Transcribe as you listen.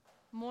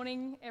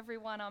Morning,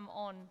 everyone, I'm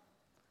on.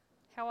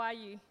 How are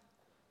you?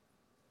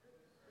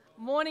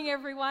 Morning,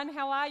 everyone,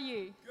 how are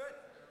you? Good.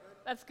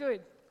 That's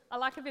good. I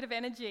like a bit of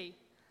energy.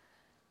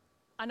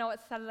 I know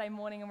it's Saturday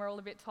morning and we're all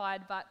a bit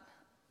tired, but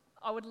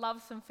I would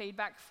love some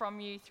feedback from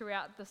you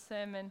throughout the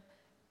sermon.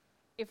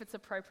 If it's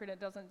appropriate,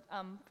 it doesn't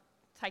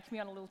take me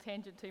on a little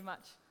tangent too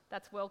much.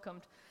 That's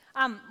welcomed.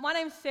 My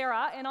name's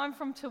Sarah and I'm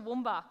from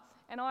Toowoomba,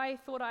 and I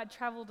thought I'd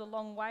travelled a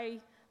long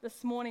way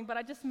this morning, but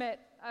I just met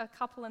a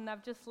couple and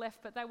they've just left,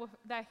 but they're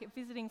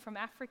visiting from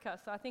Africa,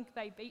 so I think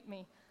they beat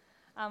me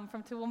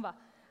from Toowoomba.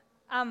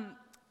 Can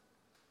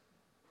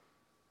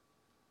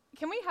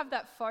we have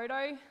that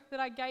photo that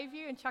I gave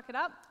you and chuck it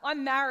up?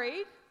 I'm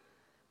married,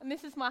 and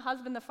this is my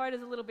husband. The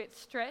photo's a little bit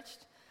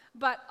stretched,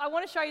 but I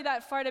want to show you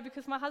that photo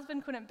because my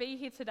husband couldn't be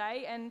here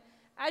today, and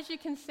as you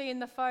can see in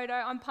the photo,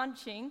 I'm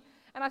punching,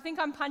 and I think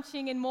I'm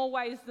punching in more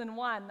ways than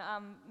one.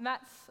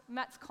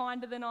 Matt's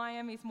kinder than I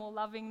am, he's more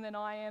loving than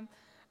I am,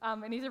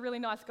 and he's a really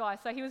nice guy,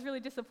 so he was really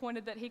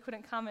disappointed that he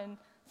couldn't come and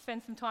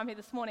spend some time here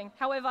this morning.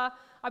 However,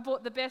 I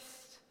bought the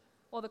best,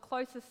 or the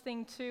closest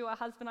thing to a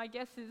husband, I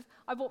guess, is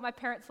I brought my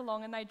parents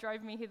along and they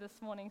drove me here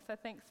this morning, so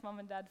thanks Mum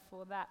and Dad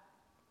for that.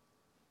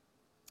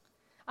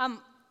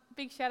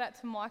 Big shout out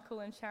to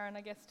Michael and Sharon,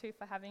 I guess, too,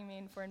 for having me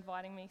and for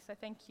inviting me, so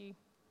thank you.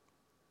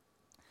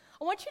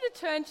 I want you to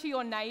turn to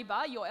your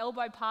neighbour, your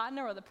elbow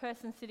partner, or the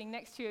person sitting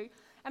next to you,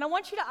 and I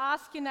want you to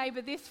ask your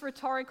neighbour this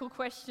rhetorical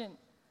question.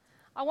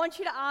 I want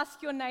you to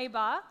ask your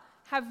neighbour,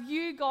 have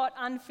you got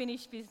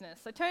unfinished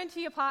business? So turn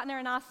to your partner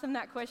and ask them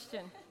that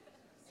question.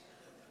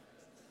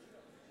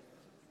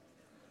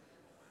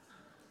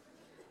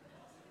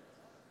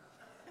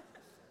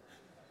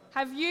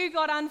 Have you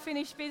got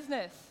unfinished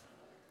business?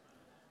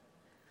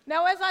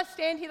 Now, as I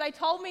stand here, they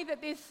told me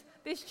that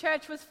this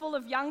church was full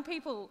of young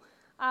people.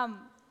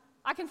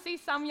 I can see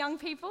some young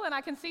people and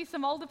I can see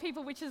some older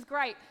people, which is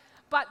great.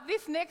 But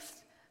this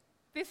next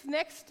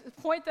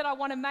point that I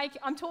want to make,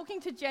 I'm talking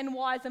to Gen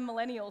Ys and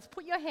millennials.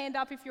 Put your hand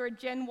up if you're a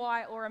Gen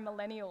Y or a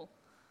millennial.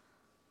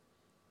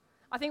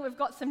 I think we've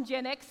got some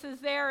Gen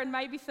Xers there and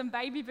maybe some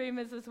baby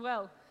boomers as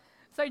well.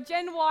 So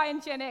Gen Y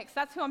and Gen X,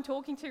 that's who I'm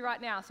talking to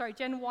right now. Sorry,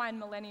 Gen Y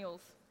and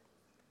millennials.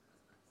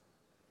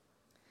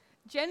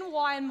 Gen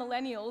Y and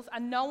millennials are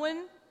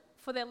known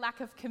for their lack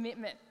of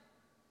commitment.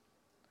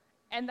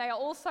 And they are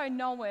also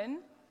known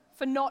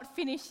for not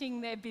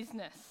finishing their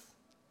business.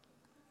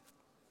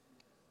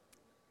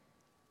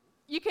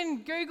 You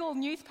can Google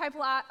newspaper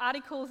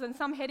articles and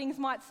some headings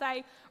might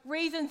say,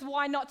 reasons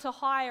why not to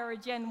hire a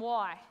Gen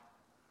Y.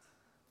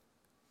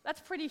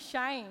 That's pretty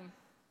shame.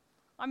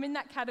 I'm in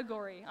that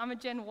category. I'm a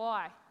Gen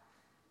Y.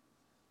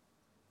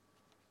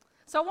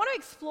 So I want to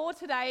explore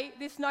today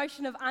this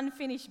notion of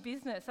unfinished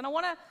business. And I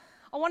want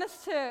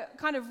us to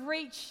kind of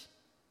reach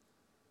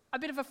a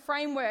bit of a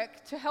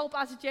framework to help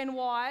us Gen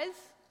Ys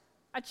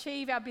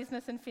achieve our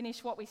business and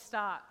finish what we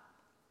start.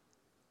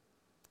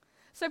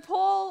 So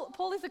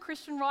Paul is a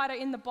Christian writer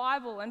in the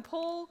Bible, and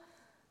Paul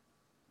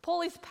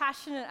is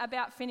passionate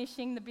about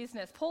finishing the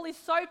business. Paul is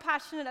so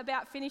passionate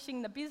about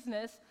finishing the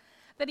business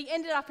that he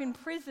ended up in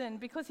prison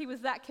because he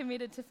was that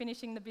committed to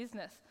finishing the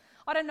business.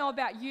 I don't know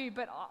about you,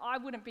 but I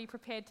wouldn't be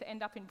prepared to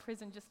end up in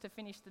prison just to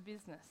finish the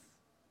business.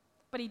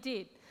 But he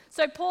did.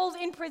 So Paul's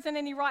in prison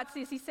and he writes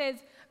this. He says,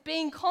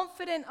 being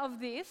confident of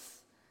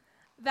this,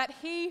 that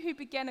he who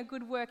began a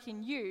good work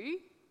in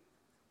you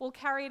will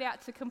carry it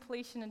out to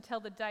completion until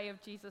the day of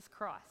Jesus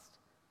Christ.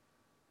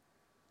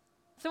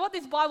 So what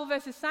this Bible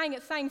verse is saying,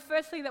 it's saying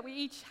firstly that we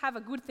each have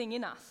a good thing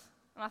in us.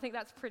 And I think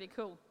that's pretty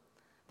cool.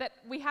 That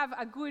we have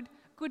a good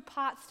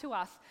parts to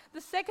us.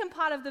 The second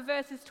part of the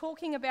verse is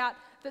talking about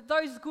that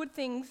those good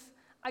things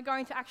are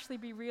going to actually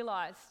be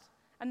realized.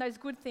 And those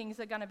good things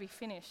are going to be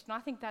finished. And I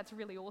think that's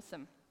really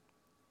awesome.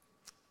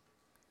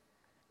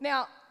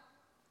 Now,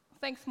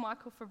 thanks,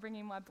 Michael, for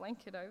bringing my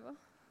blanket over.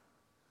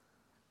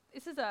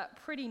 This is a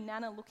pretty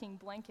nana-looking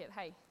blanket,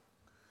 hey.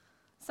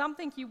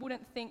 Something you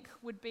wouldn't think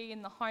would be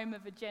in the home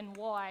of a Gen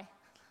Y.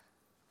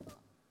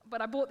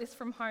 But I bought this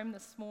from home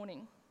this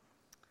morning.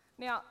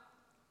 Now,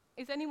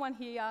 is anyone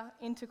here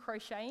into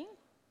crocheting?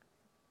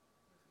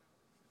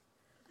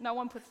 No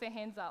one puts their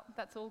hands up.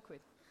 That's awkward.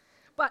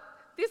 But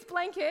this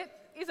blanket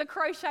is a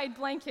crocheted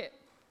blanket.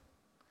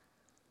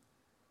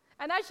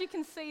 And as you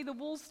can see, the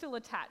wool's still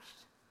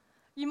attached.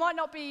 You might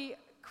not be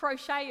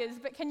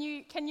crocheters, but can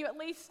you at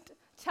least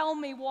tell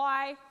me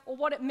why or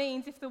what it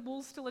means if the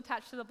wool's still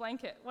attached to the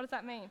blanket? What does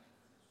that mean?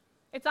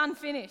 It's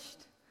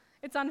unfinished.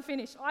 It's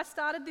unfinished. I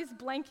started this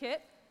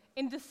blanket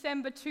in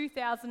December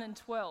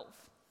 2012.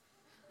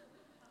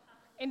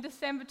 In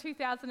December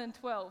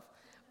 2012.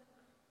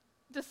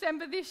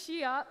 December this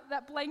year,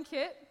 that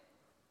blanket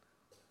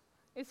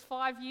is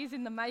 5 years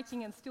in the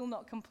making and still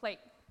not complete.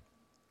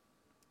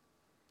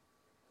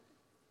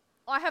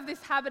 I have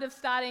this habit of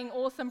starting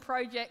awesome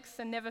projects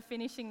and never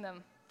finishing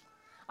them.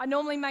 I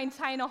normally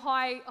maintain a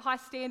high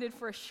standard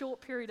for a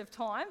short period of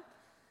time,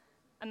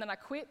 and then I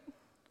quit,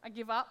 I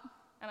give up,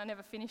 and I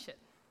never finish it.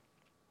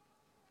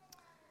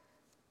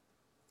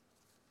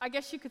 I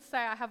guess you could say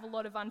I have a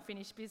lot of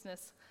unfinished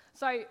business.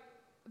 So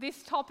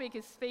this topic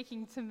is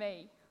speaking to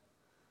me.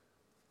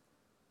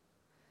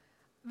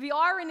 The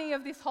irony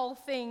of this whole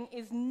thing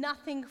is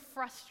nothing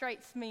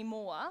frustrates me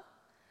more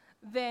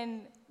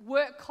than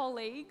work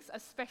colleagues,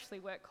 especially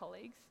work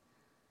colleagues,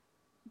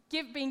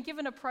 being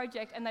given a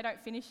project and they don't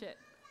finish it.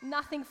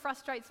 Nothing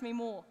frustrates me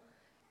more.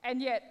 And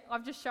yet,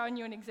 I've just shown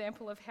you an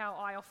example of how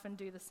I often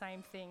do the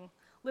same thing.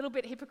 A little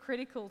bit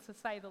hypocritical, to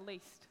say the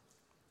least.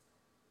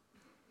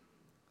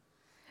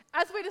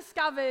 As we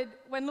discovered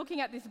when looking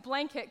at this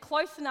blanket,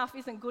 close enough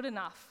isn't good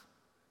enough.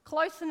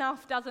 Close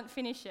enough doesn't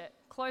finish it.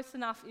 Close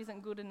enough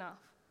isn't good enough.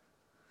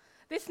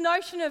 This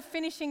notion of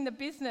finishing the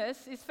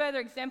business is further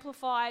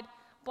exemplified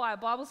by a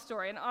Bible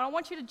story, and I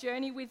want you to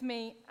journey with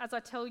me as I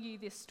tell you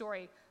this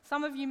story.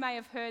 Some of you may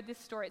have heard this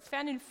story. It's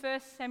found in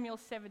 1 Samuel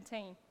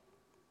 17.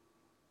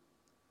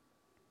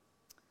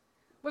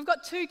 We've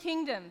got two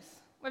kingdoms.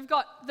 We've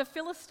got the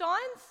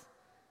Philistines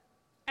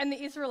and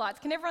the Israelites.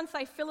 Can everyone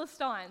say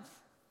Philistines?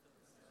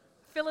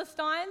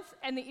 Philistines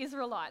and the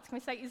Israelites. Can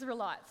we say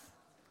Israelites?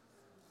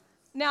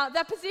 Now,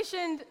 they're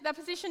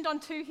positioned on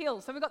two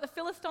hills. So we've got the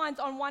Philistines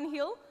on one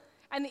hill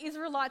and the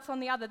Israelites on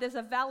the other. There's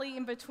a valley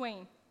in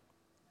between.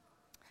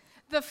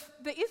 The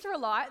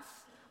Israelites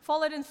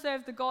followed and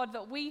served the God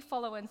that we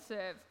follow and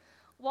serve,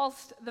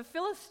 whilst the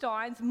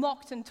Philistines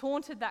mocked and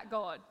taunted that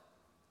God.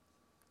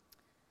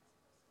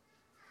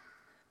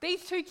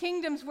 These two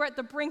kingdoms were at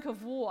the brink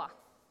of war.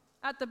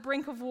 At the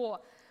brink of war.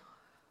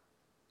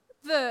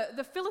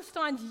 The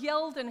Philistines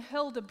yelled and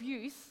hurled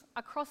abuse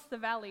across the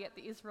valley at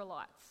the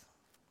Israelites.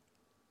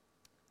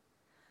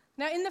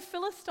 Now, in the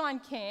Philistine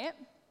camp,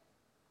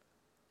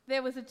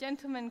 there was a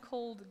gentleman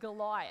called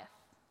Goliath.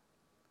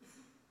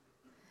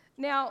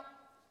 Now,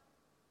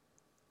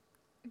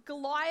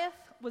 Goliath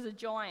was a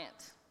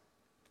giant.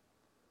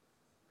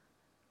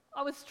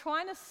 I was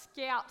trying to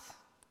scout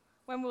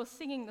when we were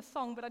singing the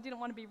song, but I didn't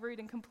want to be rude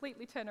and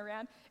completely turn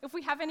around. If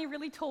we have any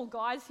really tall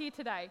guys here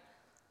today,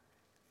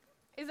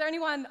 is there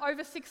anyone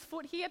over 6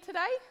 foot here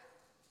today?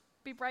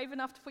 Be brave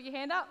enough to put your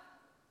hand up.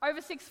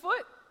 Over 6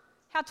 foot?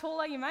 How tall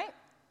are you, mate?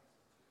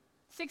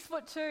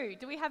 6'2".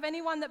 Do we have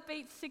anyone that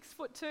beats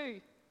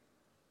 6'2"?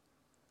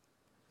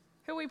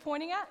 Who are we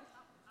pointing at?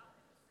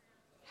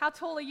 How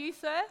tall are you,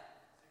 sir?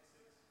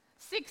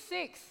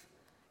 6'6".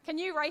 Can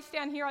you race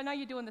down here? I know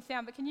you're doing the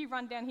sound, but can you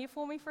run down here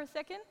for me for a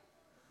second?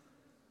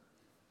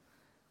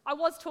 I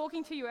was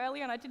talking to you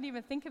earlier and I didn't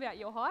even think about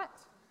your height.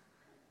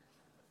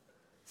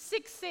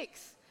 6'6".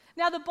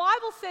 Now the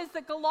Bible says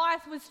that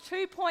Goliath was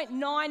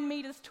 2.9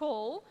 metres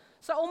tall,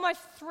 so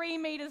almost 3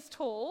 metres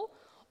tall,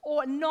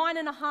 or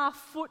 9.5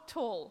 foot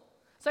tall.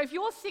 So if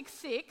you're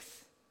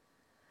 6'6",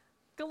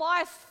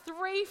 Goliath's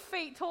 3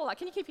 feet taller.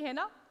 Can you keep your hand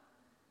up?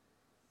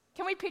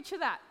 Can we picture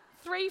that?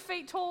 3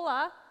 feet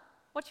taller.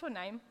 What's your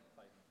name?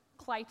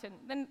 Clayton.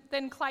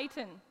 Then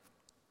Clayton.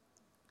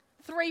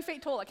 3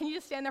 feet taller. Can you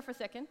just stand there for a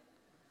second?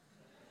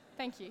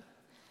 Thank you.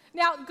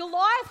 Now,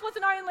 Goliath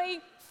wasn't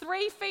only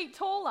 3 feet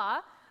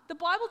taller. The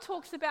Bible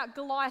talks about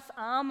Goliath's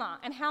armour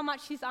and how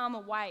much his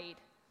armour weighed.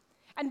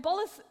 And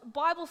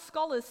Bible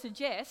scholars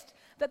suggest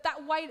that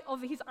weight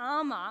of his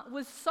armour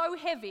was so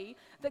heavy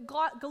that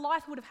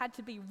Goliath would have had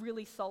to be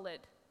really solid.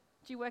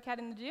 Do you work out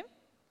in the gym?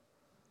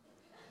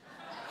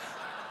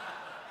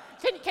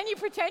 Can you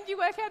pretend you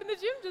work out in the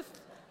gym?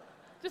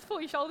 Just pull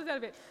your shoulders out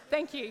a bit.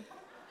 Thank you.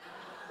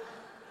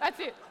 That's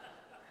it.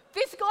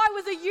 This guy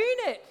was a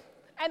unit.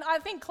 And I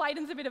think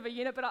Clayton's a bit of a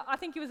unit, but I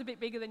think he was a bit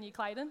bigger than you,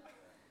 Clayton.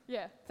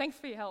 Yeah, thanks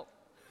for your help.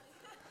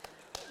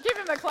 Give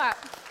him a clap.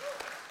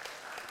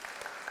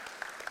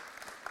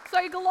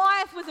 So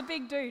Goliath was a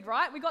big dude,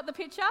 right? We got the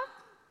picture?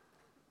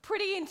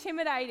 Pretty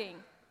intimidating.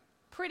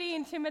 Pretty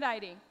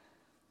intimidating.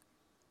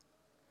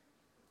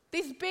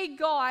 This big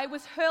guy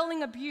was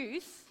hurling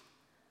abuse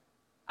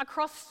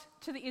across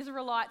to the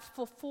Israelites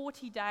for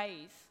 40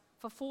 days.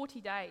 For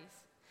 40 days.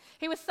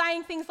 He was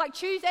saying things like,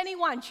 choose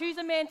anyone, choose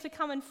a man to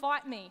come and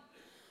fight me.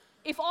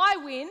 If I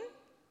win,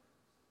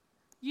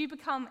 you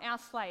become our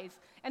slaves.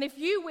 And if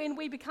you win,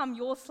 we become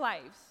your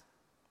slaves.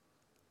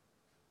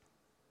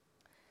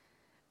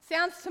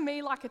 Sounds to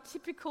me like a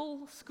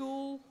typical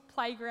school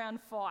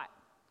playground fight.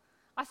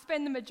 I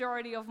spend the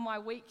majority of my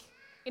week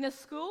in a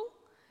school,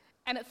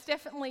 and it's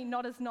definitely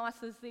not as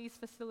nice as these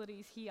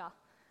facilities here.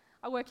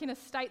 I work in a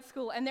state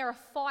school, and there are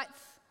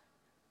fights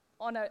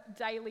on a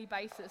daily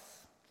basis.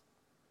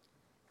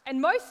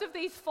 And most of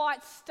these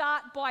fights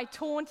start by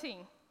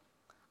taunting.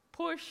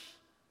 Push,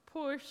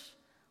 push,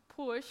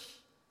 push,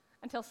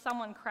 until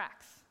someone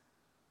cracks.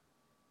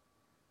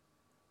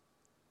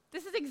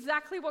 This is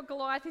exactly what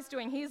Goliath is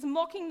doing. He is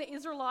mocking the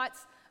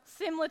Israelites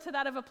similar to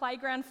that of a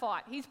playground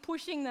fight. He's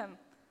pushing them.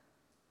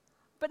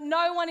 But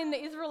no one in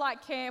the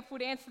Israelite camp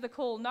would answer the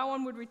call. No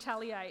one would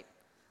retaliate.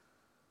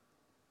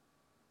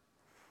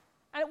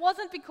 And it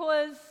wasn't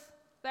because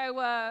they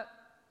were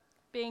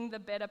being the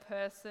better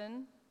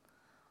person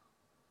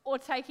or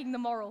taking the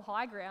moral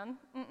high ground.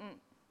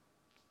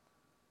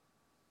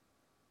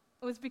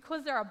 It was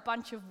because they're a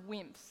bunch of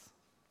wimps.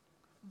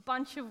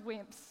 Bunch of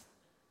wimps.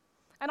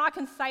 And I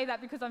can say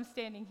that because I'm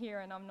standing here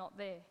and I'm not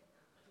there.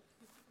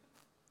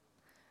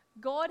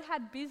 God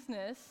had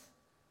business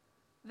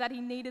that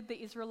he needed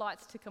the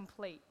Israelites to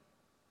complete.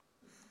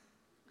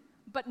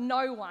 But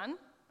no one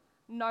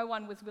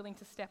was willing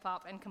to step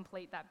up and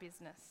complete that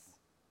business.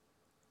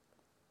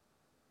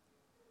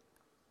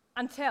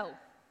 Until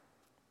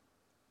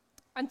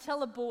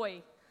a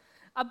boy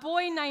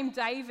named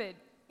David,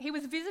 he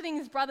was visiting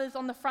his brothers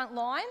on the front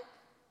line,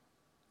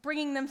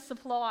 bringing them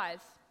supplies.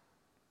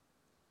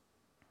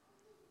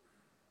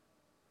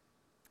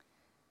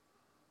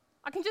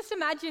 I can just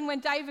imagine when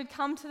David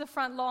come to the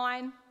front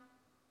line,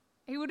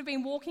 he would have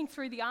been walking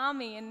through the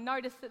army and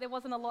noticed that there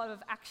wasn't a lot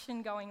of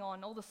action going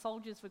on. All the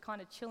soldiers were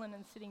kind of chilling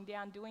and sitting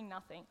down doing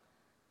nothing.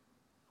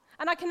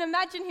 And I can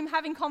imagine him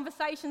having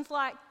conversations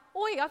like,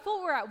 "Oi, I thought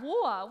we were at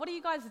war. What are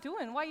you guys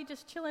doing? Why are you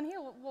just chilling here?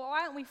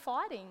 Why aren't we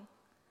fighting?"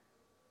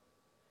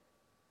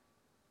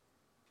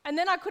 And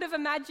then I could have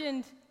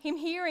imagined him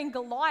hearing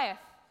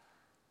Goliath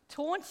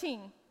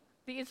taunting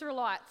the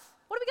Israelites.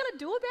 "What are we going to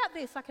do about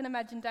this?" I can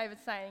imagine David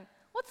saying.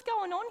 "What's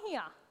going on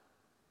here?"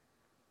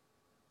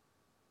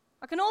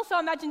 I can also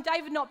imagine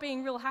David not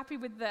being real happy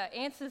with the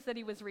answers that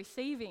he was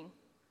receiving.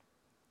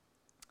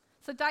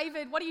 So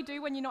David, what do you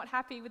do when you're not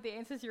happy with the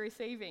answers you're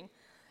receiving?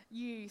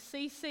 You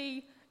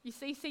CC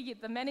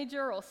the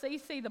manager or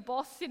CC the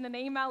boss in an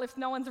email if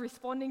no one's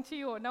responding to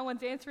you or no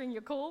one's answering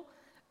your call.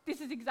 This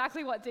is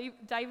exactly what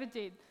David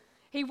did.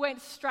 He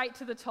went straight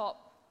to the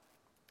top.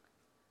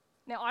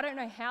 Now, I don't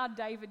know how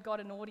David got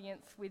an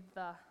audience with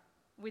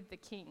the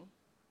king.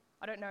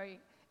 I don't know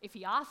if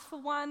he asked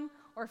for one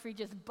or if he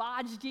just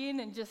barged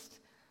in and just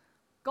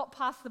got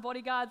past the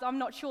bodyguards. I'm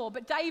not sure.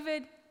 But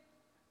David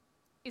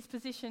is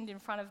positioned in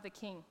front of the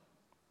king.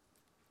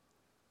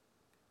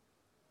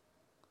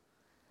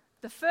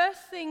 The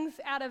first things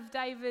out of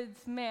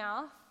David's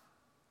mouth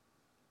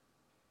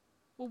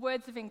were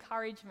words of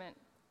encouragement.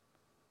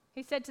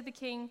 He said to the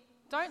king,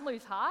 "Don't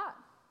lose heart.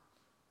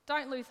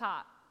 Don't lose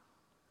heart."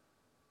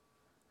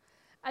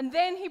 And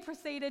then he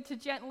proceeded to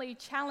gently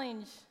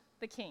challenge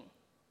the king.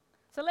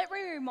 So let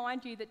me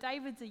remind you that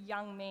David's a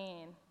young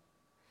man.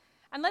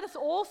 And let us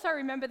also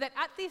remember that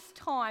at this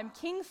time,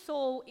 King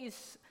Saul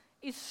is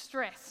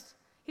stressed.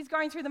 He's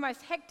going through the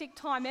most hectic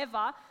time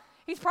ever.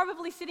 He's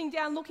probably sitting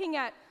down looking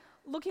at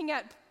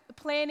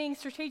planning,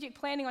 strategic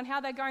planning on how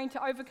they're going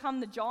to overcome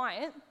the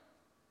giant.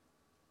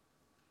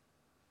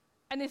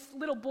 And this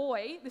little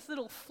boy, this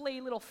little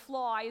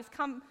fly,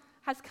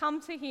 has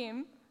come to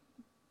him.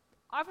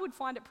 I would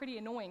find it pretty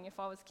annoying if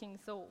I was King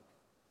Saul.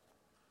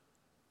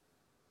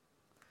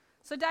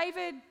 So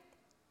David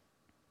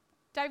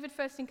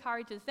first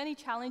encourages, then he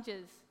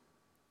challenges,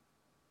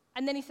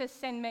 and then he says,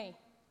 send me,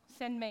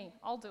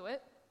 I'll do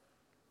it.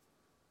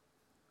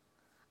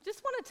 I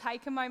just want to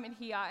take a moment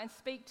here and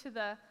speak to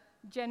the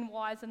Gen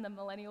Ys and the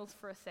millennials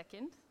for a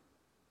second.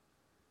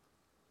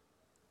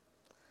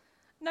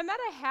 No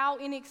matter how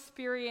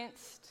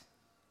inexperienced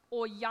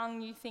or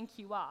young you think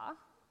you are,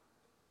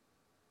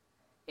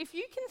 if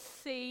you can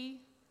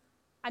see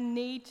a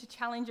need to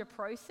challenge a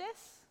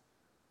process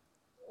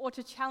or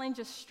to challenge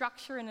a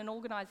structure in an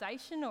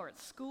organisation or at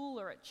school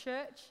or at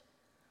church,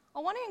 I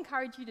want to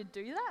encourage you to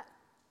do that.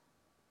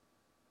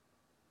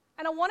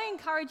 And I want to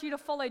encourage you to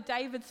follow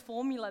David's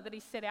formula that he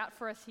set out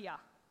for us here.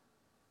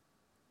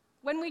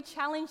 When we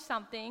challenge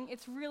something,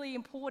 it's really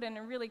important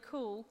and really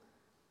cool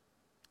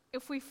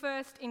if we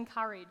first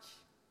encourage.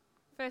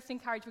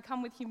 We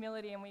come with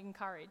humility and we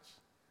encourage.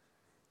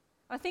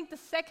 I think the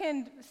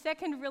second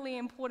really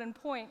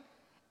important point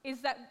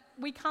is that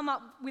we come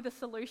up with a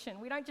solution.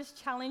 We don't just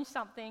challenge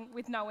something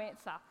with no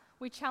answer.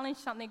 We challenge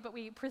something, but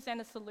we present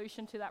a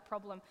solution to that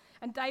problem.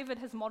 And David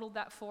has modelled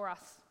that for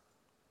us.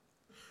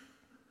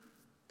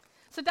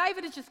 So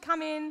David has just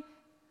come in,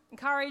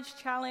 encouraged,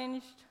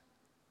 challenged,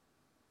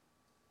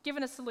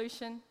 given a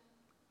solution.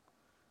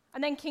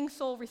 And then King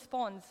Saul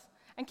responds.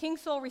 And King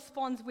Saul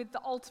responds with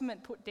the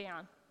ultimate put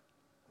down.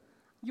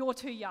 You're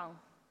too young.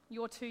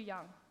 You're too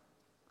young.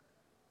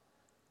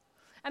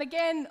 And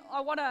again,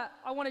 I want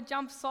to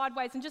jump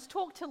sideways and just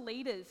talk to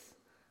leaders.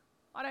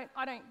 I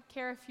don't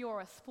care if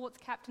you're a sports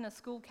captain, a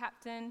school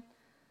captain,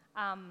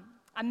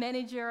 a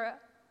manager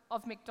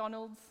of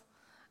McDonald's,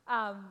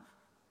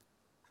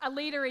 a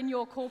leader in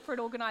your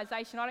corporate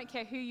organisation. I don't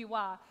care who you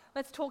are.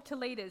 Let's talk to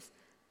leaders.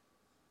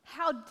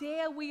 How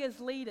dare we as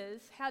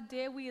leaders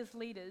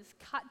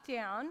cut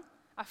down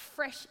a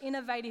fresh,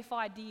 innovative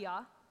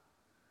idea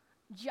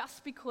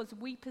just because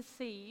we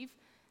perceive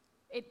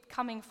it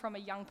coming from a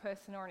young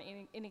person or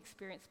an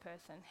inexperienced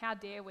person? How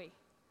dare we?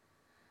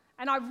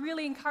 And I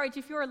really encourage,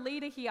 if you're a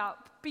leader here,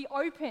 be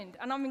open.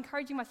 And I'm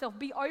encouraging myself,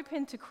 be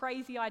open to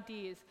crazy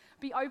ideas.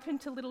 Be open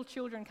to little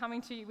children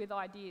coming to you with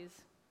ideas.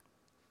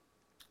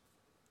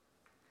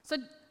 So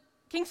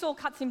King Saul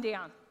cuts him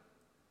down.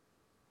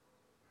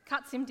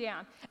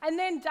 And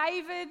then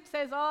David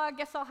says, I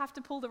guess I'll have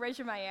to pull the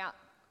resume out.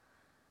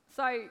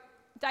 So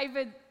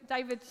David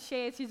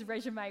shares his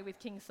resume with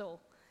King Saul.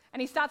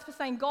 And he starts by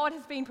saying, God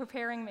has been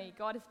preparing me. And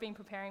God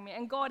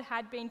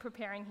had been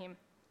preparing him.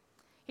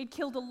 He'd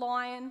killed a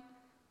lion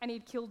and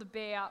he'd killed a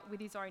bear with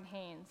his own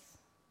hands.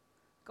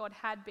 God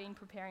had been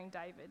preparing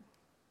David.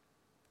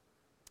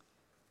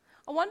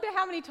 I wonder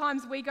how many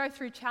times we go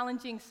through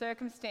challenging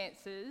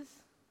circumstances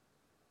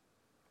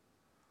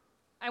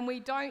and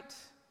we don't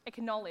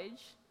acknowledge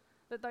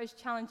that those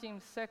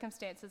challenging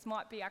circumstances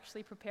might be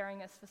actually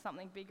preparing us for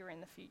something bigger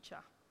in the future.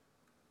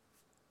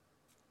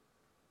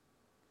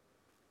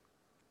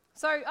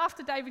 So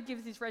after David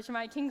gives his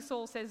resume, King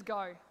Saul says,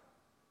 go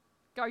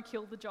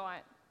kill the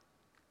giant,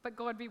 but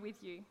God be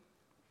with you.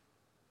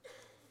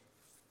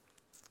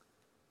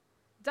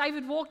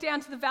 David walked down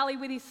to the valley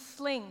with his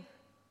sling.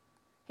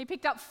 He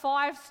picked up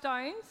 5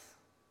 stones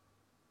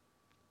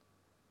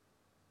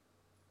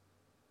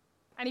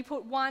and he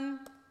put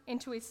one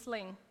into his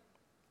sling.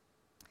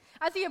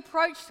 As he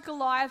approached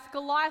Goliath,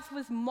 Goliath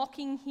was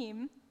mocking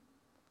him,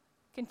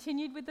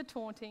 continued with the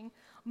taunting,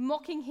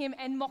 mocking him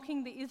and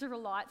mocking the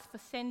Israelites for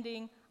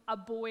sending a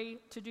boy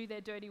to do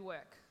their dirty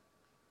work.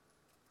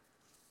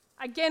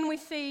 Again, we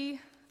see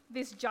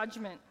this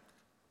judgment.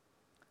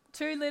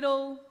 Too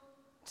little,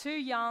 too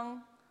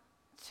young,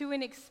 too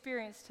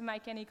inexperienced to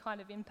make any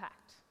kind of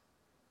impact.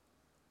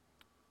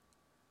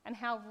 And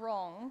how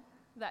wrong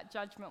that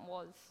judgment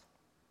was.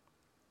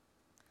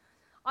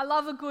 I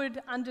love a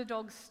good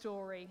underdog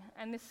story,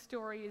 and this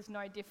story is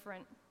no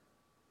different.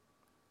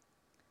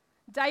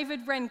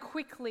 David ran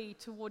quickly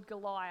toward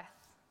Goliath.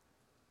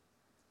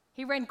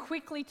 He ran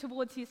quickly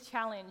towards his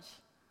challenge.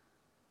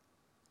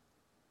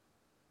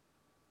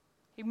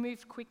 He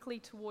moved quickly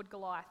toward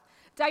Goliath.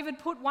 David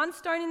put one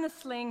stone in the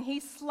sling, he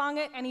slung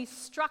it, and he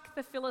struck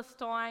the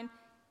Philistine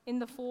in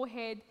the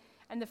forehead,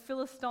 and the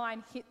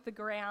Philistine hit the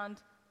ground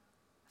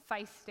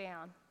face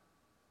down.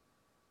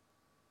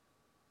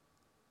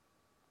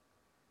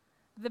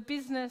 The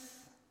business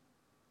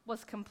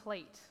was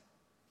complete.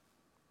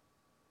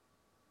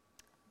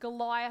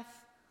 Goliath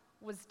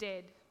was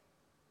dead.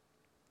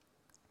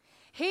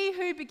 He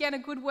who began a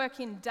good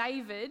work in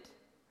David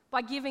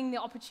by giving the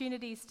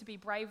opportunities to be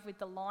brave with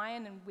the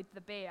lion and with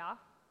the bear,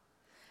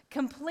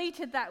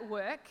 completed that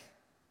work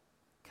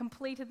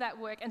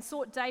and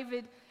sought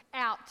David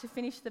out to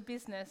finish the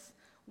business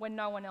when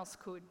no one else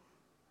could.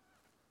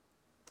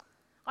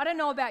 I don't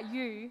know about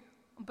you,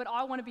 but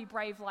I want to be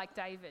brave like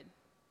David.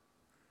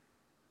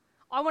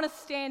 I want to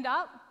stand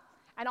up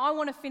and I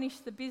want to finish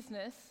the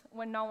business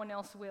when no one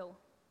else will.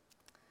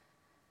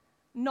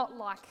 Not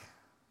like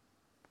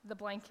the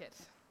blanket.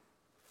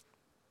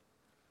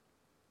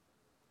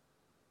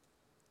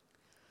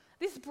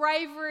 This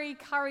bravery,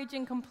 courage,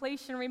 and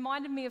completion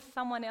reminded me of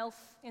someone else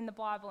in the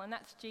Bible, and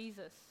that's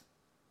Jesus.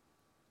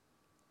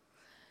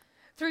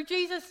 Through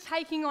Jesus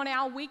taking on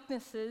our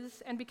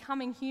weaknesses and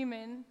becoming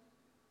human,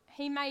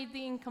 he made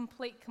the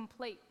incomplete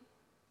complete.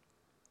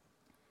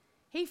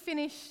 He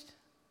finished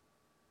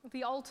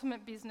the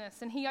ultimate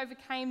business, and he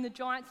overcame the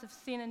giants of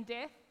sin and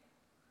death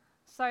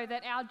so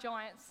that our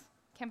giants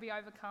can be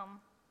overcome.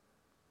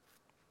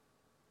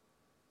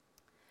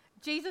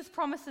 Jesus'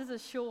 promises are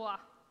sure,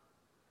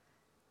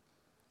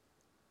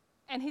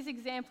 and his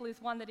example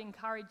is one that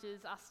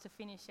encourages us to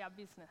finish our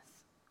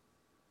business.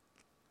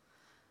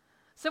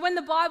 So when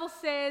the Bible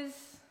says,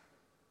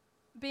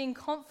 being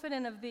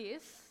confident of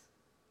this,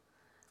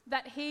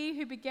 that he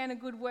who began a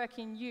good work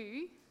in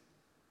you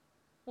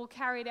will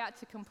carry it out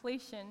to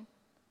completion,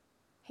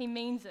 he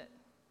means it.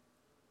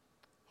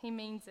 He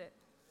means it.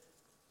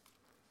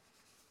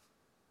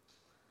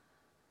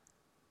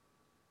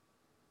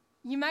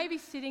 You may be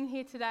sitting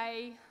here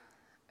today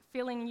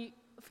feeling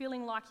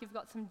like you've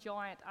got some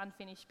giant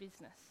unfinished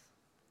business.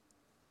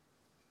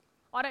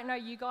 I don't know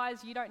you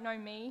guys, you don't know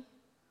me.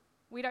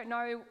 We don't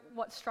know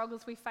what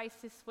struggles we face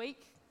this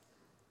week.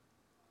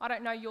 I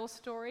don't know your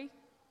story.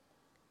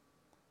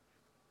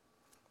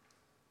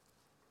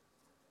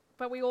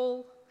 But we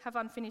all have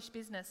unfinished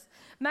business.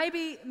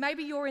 Maybe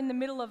you're in the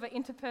middle of an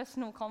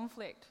interpersonal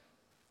conflict.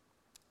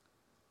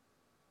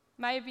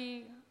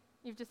 Maybe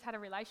you've just had a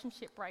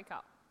relationship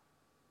breakup.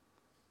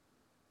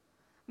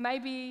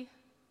 Maybe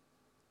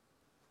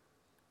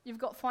you've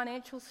got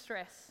financial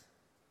stress.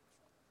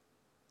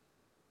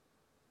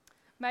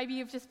 Maybe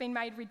you've just been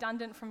made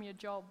redundant from your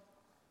job.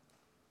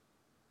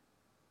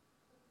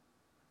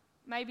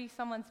 Maybe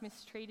someone's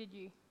mistreated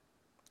you,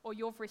 or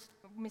you've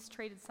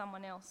mistreated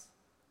someone else.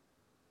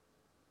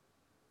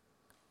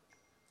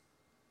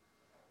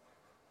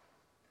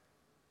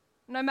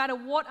 No matter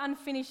what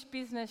unfinished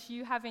business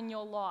you have in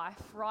your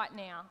life right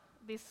now,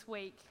 this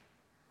week,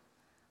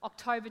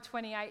 October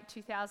 28,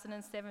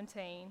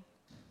 2017,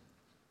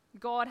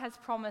 God has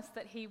promised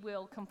that he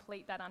will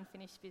complete that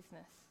unfinished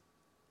business.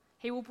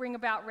 He will bring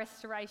about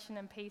restoration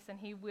and peace, and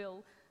he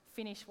will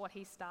finish what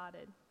he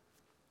started.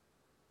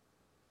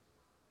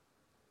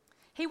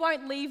 He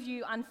won't leave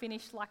you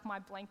unfinished like my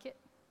blanket.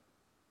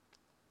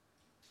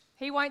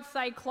 He won't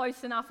say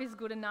close enough is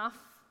good enough.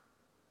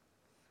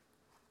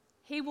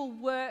 He will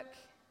work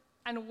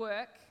and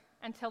work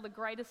until the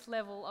greatest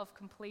level of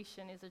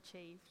completion is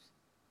achieved.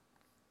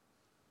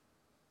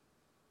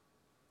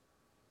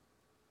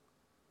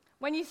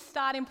 When you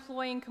start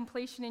employing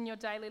completion in your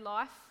daily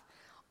life,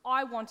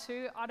 I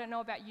don't know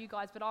about you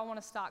guys, but I want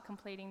to start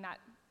completing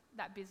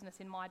that business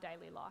in my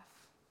daily life.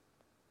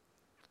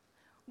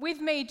 With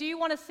me, do you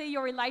want to see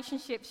your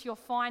relationships, your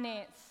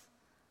finance,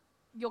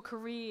 your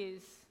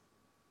careers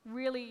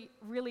really,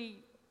 really,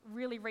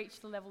 really reach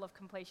the level of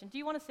completion? Do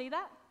you want to see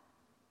that?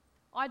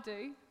 I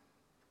do.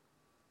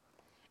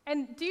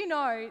 And do you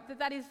know that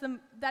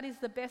that is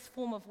the best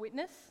form of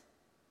witness?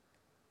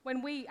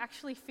 When we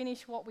actually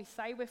finish what we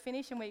say we're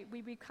finished and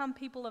we become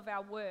people of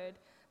our word,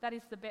 that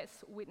is the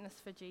best witness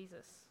for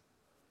Jesus.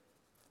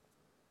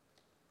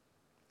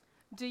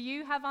 Do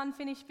you have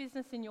unfinished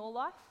business in your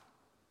life?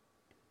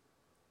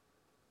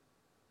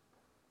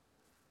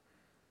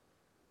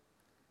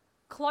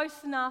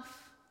 Close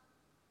enough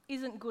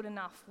isn't good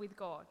enough with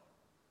God.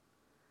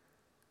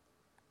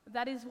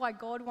 That is why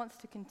God wants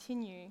to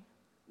continue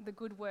the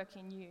good work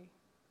in you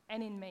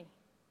and in me.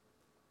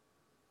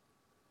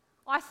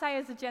 I say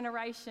as a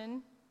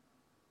generation,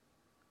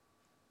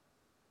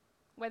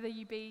 whether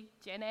you be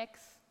Gen X,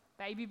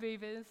 baby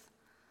boomers,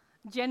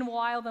 Gen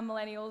Y or the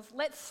millennials,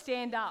 let's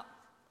stand up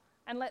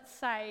and let's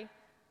say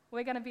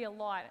we're going to be a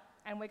light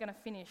and we're going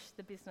to finish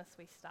the business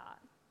we start.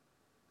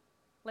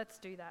 Let's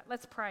do that.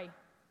 Let's pray.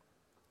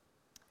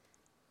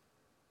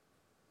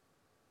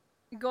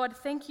 God,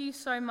 thank you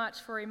so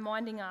much for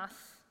reminding us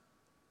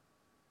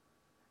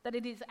that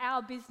it is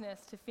our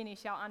business to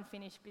finish our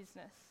unfinished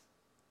business.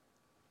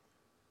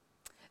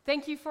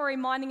 Thank you for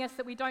reminding us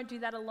that we don't do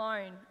that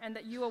alone and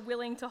that you are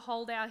willing to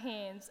hold our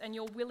hands and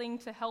you're willing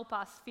to help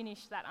us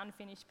finish that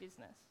unfinished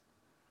business.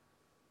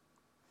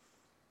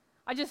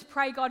 I just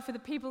pray, God, for the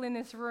people in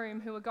this room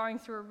who are going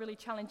through a really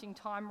challenging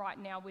time right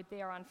now with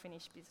their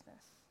unfinished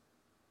business.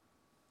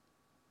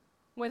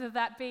 Whether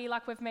that be,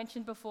 like we've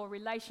mentioned before,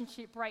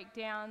 relationship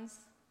breakdowns,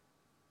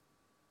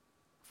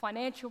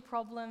 financial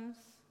problems,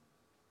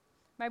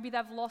 maybe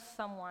they've lost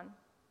someone.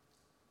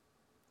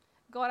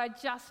 God, I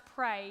just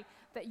pray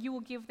that you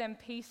will give them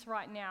peace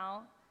right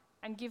now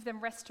and give them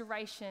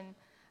restoration,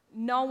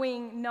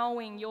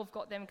 knowing you've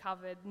got them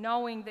covered,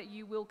 knowing that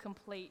you will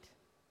complete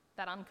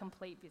that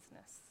incomplete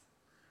business.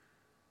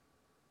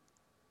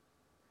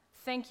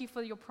 Thank you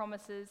for your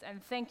promises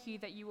and thank you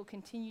that you will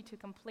continue to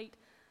complete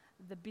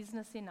the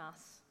business in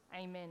us.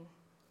 Amen.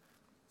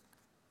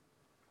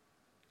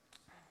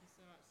 Thank you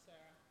so much,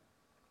 Sarah.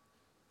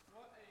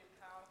 What a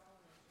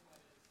powerful mission that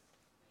is.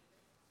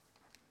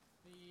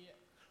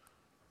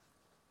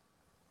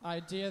 The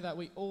idea that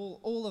we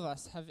all of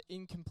us have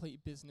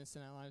incomplete business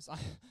in our lives.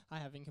 I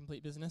have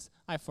incomplete business.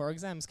 I have 4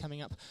 exams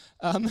coming up.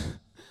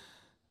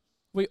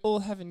 We all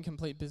have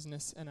incomplete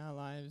business in our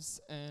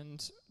lives,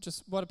 and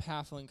just what a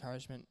powerful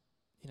encouragement,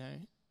 you know.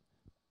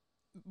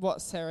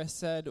 What Sarah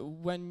said,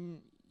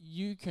 when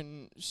you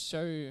can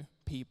show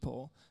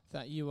people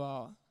that you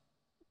are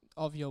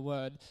of your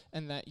word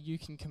and that you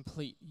can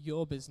complete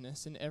your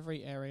business in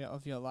every area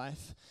of your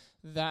life,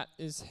 that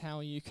is how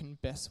you can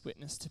best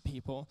witness to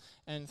people.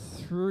 And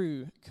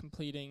through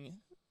completing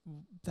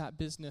that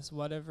business,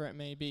 whatever it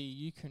may be,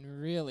 you can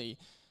really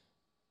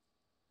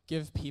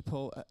give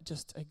people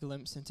just a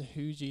glimpse into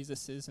who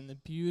Jesus is and the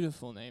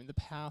beautiful name, the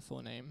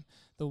powerful name,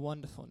 the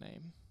wonderful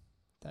name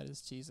that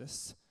is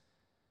Jesus.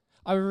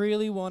 I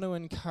really want to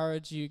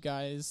encourage you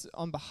guys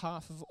on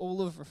behalf of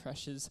all of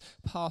Refresh's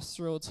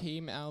pastoral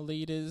team, our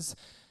leaders,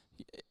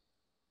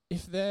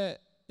 if there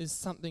is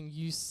something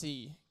you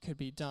see could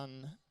be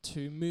done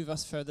to move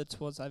us further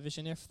towards our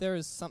vision, if there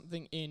is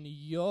something in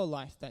your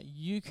life that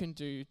you can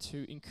do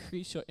to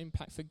increase your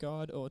impact for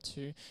God or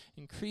to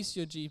increase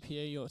your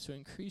GPA or to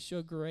increase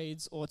your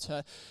grades or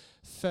to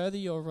further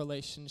your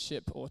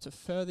relationship or to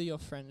further your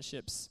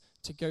friendships,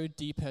 to go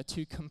deeper,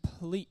 to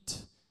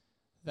complete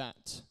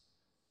that,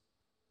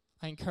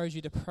 I encourage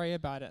you to pray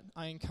about it.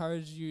 I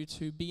encourage you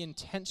to be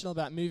intentional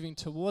about moving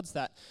towards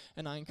that.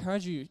 And I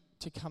encourage you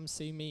to come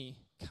see me,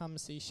 come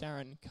see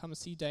Sharon, come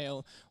see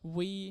Dale.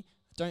 We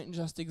don't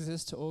just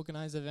exist to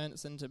organize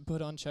events and to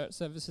put on church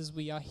services.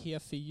 We are here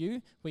for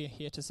you. We are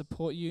here to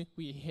support you.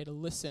 We are here to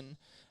listen.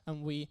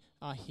 And we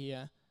are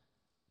here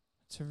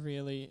to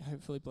really,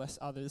 hopefully, bless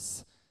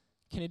others.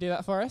 Can you do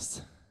that for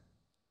us?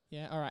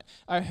 Yeah, all right.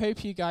 I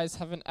hope you guys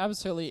have an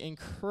absolutely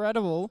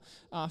incredible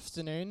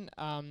afternoon.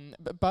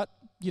 But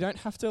you don't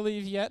have to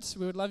leave yet.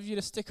 We would love you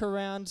to stick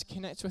around,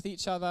 connect with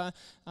each other.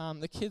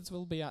 The kids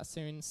will be out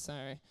soon,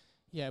 so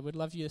yeah, we'd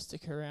love you to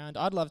stick around.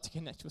 I'd love to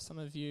connect with some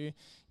of you,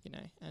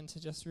 and to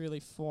just really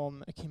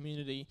form a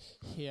community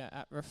here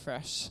at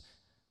Refresh.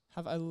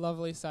 Have a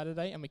lovely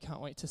Saturday, and we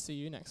can't wait to see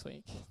you next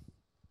week.